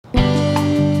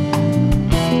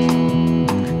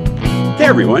Hey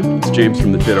everyone, it's James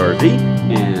from the Fit RV,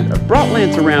 and I brought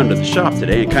Lance around to the shop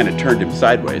today and kind of turned him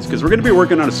sideways because we're going to be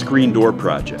working on a screen door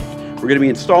project. We're going to be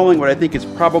installing what I think is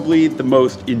probably the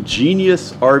most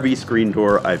ingenious RV screen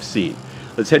door I've seen.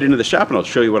 Let's head into the shop and I'll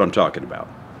show you what I'm talking about.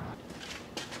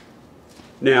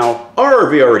 Now, our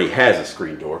RV already has a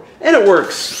screen door, and it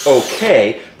works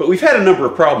okay, but we've had a number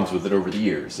of problems with it over the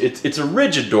years. It's a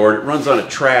rigid door, and it runs on a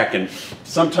track, and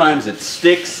sometimes it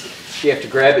sticks. You have to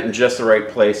grab it in just the right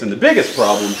place, and the biggest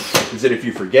problem is that if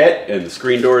you forget and the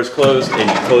screen door is closed and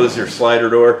you close your slider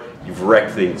door, you've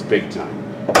wrecked things big time.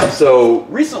 So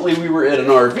recently we were at an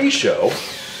RV show,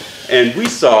 and we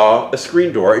saw a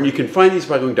screen door, and you can find these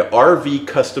by going to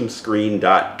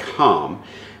rvcustomscreen.com,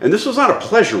 and this was on a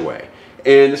pleasure way.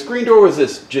 And the screen door was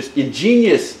this just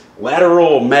ingenious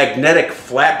lateral magnetic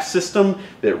flap system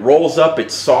that rolls up.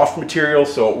 It's soft material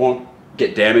so it won't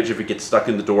get damaged if it gets stuck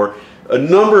in the door. A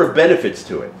number of benefits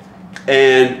to it.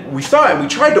 And we saw it and we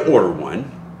tried to order one,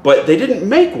 but they didn't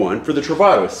make one for the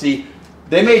Travato. See,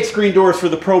 they made screen doors for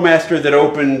the ProMaster that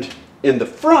opened in the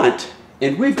front,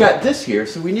 and we've got this here,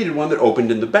 so we needed one that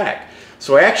opened in the back.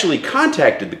 So I actually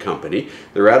contacted the company.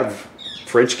 They're out of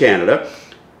French Canada.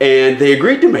 And they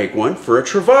agreed to make one for a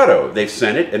Travato. They've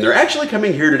sent it, and they're actually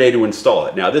coming here today to install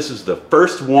it. Now, this is the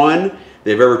first one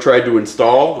they've ever tried to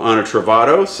install on a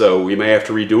Travato, so we may have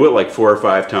to redo it like 4 or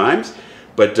 5 times.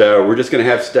 But we're just going to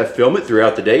have Steph film it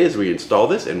throughout the day as we install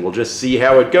this, and we'll just see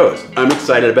how it goes. I'm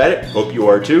excited about it. Hope you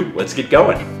are too. Let's get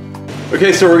going.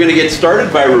 Okay, so we're going to get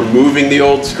started by removing the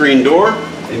old screen door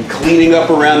and cleaning up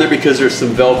around there because there's some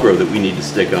Velcro that we need to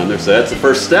stick on there. So that's the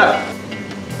first step.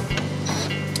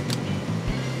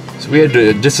 So we had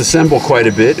to disassemble quite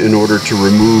a bit in order to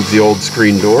remove the old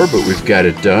screen door, but we've got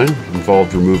it done. It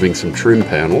involved removing some trim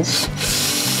panels.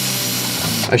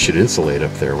 I should insulate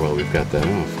up there while we've got that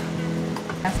off.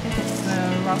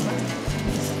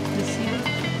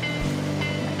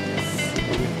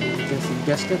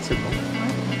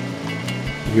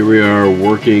 Here we are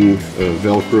working a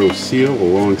Velcro seal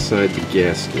alongside the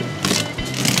gasket.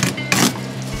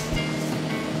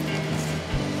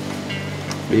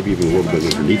 Maybe even a little bit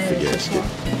underneath the gasket.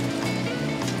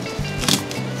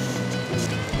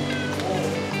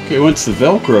 Okay, once the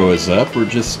Velcro is up, we're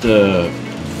just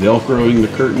Velcroing the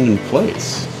curtain in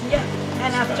place. Yeah,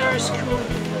 and after a screw,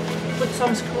 put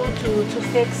some screw to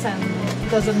fix and it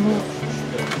doesn't move.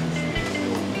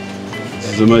 This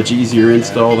is a much easier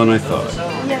install than I thought.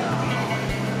 Yeah.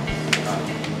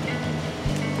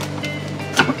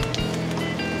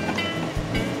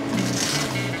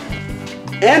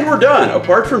 And we're done.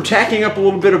 Apart from tacking up a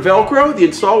little bit of Velcro, the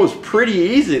install was pretty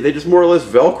easy. They just more or less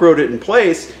Velcroed it in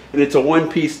place, and it's a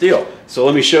one-piece deal. So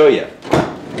let me show you.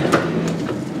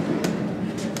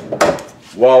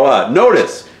 Voila.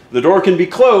 Notice, the door can be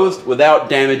closed without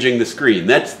damaging the screen.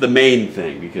 That's the main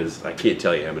thing, because I can't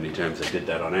tell you how many times I did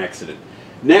that on accident.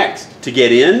 Next, to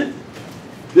get in,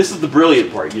 this is the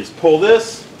brilliant part. You just pull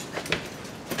this,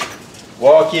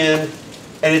 walk in,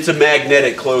 and it's a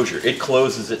magnetic closure. It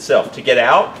closes itself. To get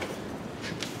out,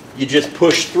 you just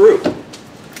push through.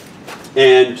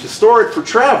 And to store it for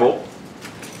travel,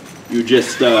 you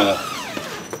just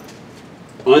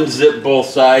unzip both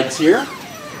sides here.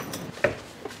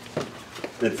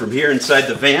 Then from here inside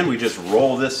the van, we just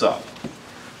roll this up.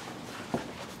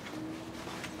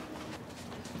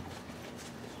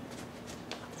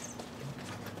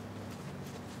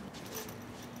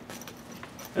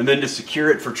 And then to secure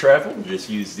it for travel, we just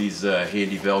use these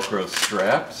handy Velcro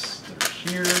straps that are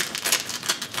here.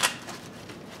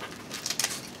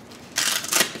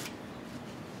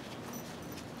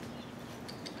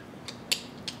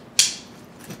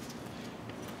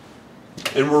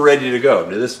 And we're ready to go.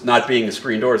 Now, this not being a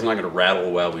screen door is not going to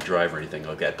rattle while we drive or anything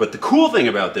like that. But the cool thing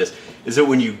about this is that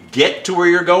when you get to where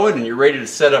you're going and you're ready to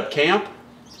set up camp,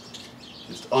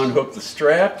 just unhook the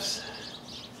straps.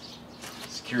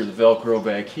 Secure the Velcro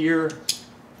back here.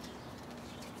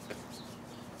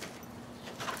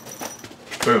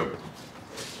 Boom.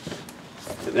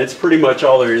 And that's pretty much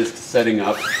all there is to setting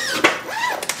up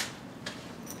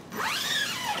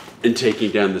and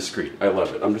taking down the screen. I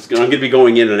love it. I'm going to be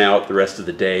going in and out the rest of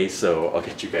the day, so I'll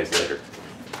get you guys later.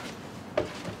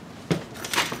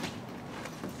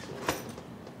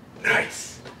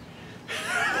 Nice.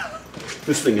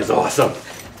 This thing is awesome.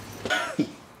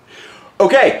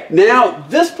 Okay, now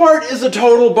this part is a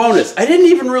total bonus. I didn't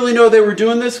even really know they were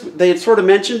doing this. They had sort of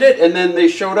mentioned it, and then they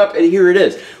showed up, and here it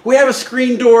is. We have a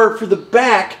screen door for the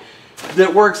back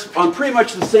that works on pretty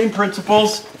much the same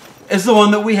principles as the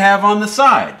one that we have on the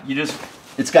side.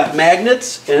 It's got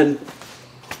magnets, and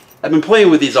I've been playing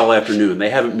with these all afternoon.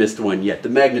 They haven't missed one yet. The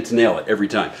magnets nail it every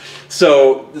time.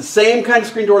 So the same kind of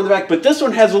screen door in the back, but this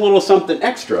one has a little something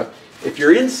extra. If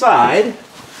you're inside,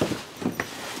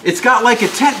 it's got like a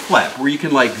tent flap where you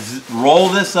can like roll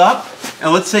this up,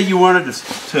 and let's say you wanted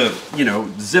to you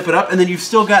know, zip it up, and then you've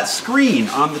still got screen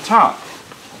on the top.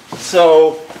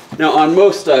 So now on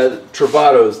most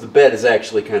Travados, the bed is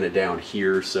actually kind of down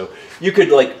here, so you could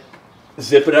like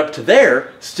zip it up to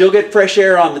there, still get fresh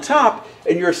air on the top,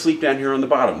 and you're asleep down here on the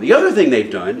bottom. The other thing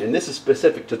they've done, and this is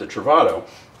specific to the Travado,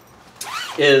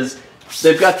 is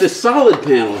they've got this solid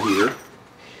panel here,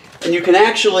 and you can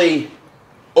actually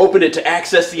open it to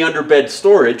access the underbed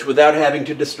storage without having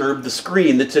to disturb the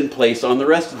screen that's in place on the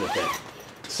rest of the thing.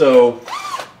 So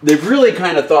they've really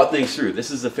kind of thought things through.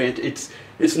 This is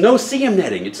it's no seam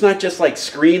netting. It's not just like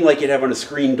screen like you'd have on a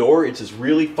screen door. It's this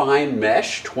really fine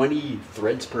mesh, 20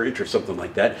 threads per inch or something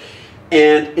like that.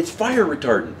 And it's fire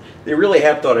retardant. They really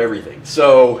have thought everything.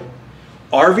 So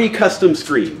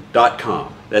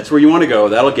rvcustomscreen.com. That's where you want to go.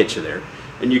 That'll get you there.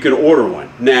 And you can order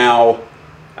one. Now,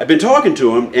 I've been talking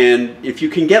to them, and if you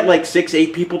can get like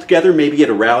 6-8 people together, maybe at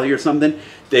a rally or something,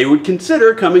 they would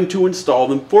consider coming to install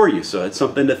them for you. So it's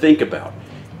something to think about.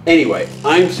 Anyway,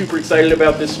 I'm super excited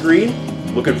about this screen.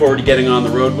 Looking forward to getting on the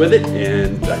road with it,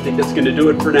 and I think that's going to do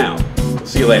it for now. We'll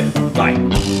see you later.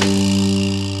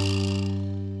 Bye.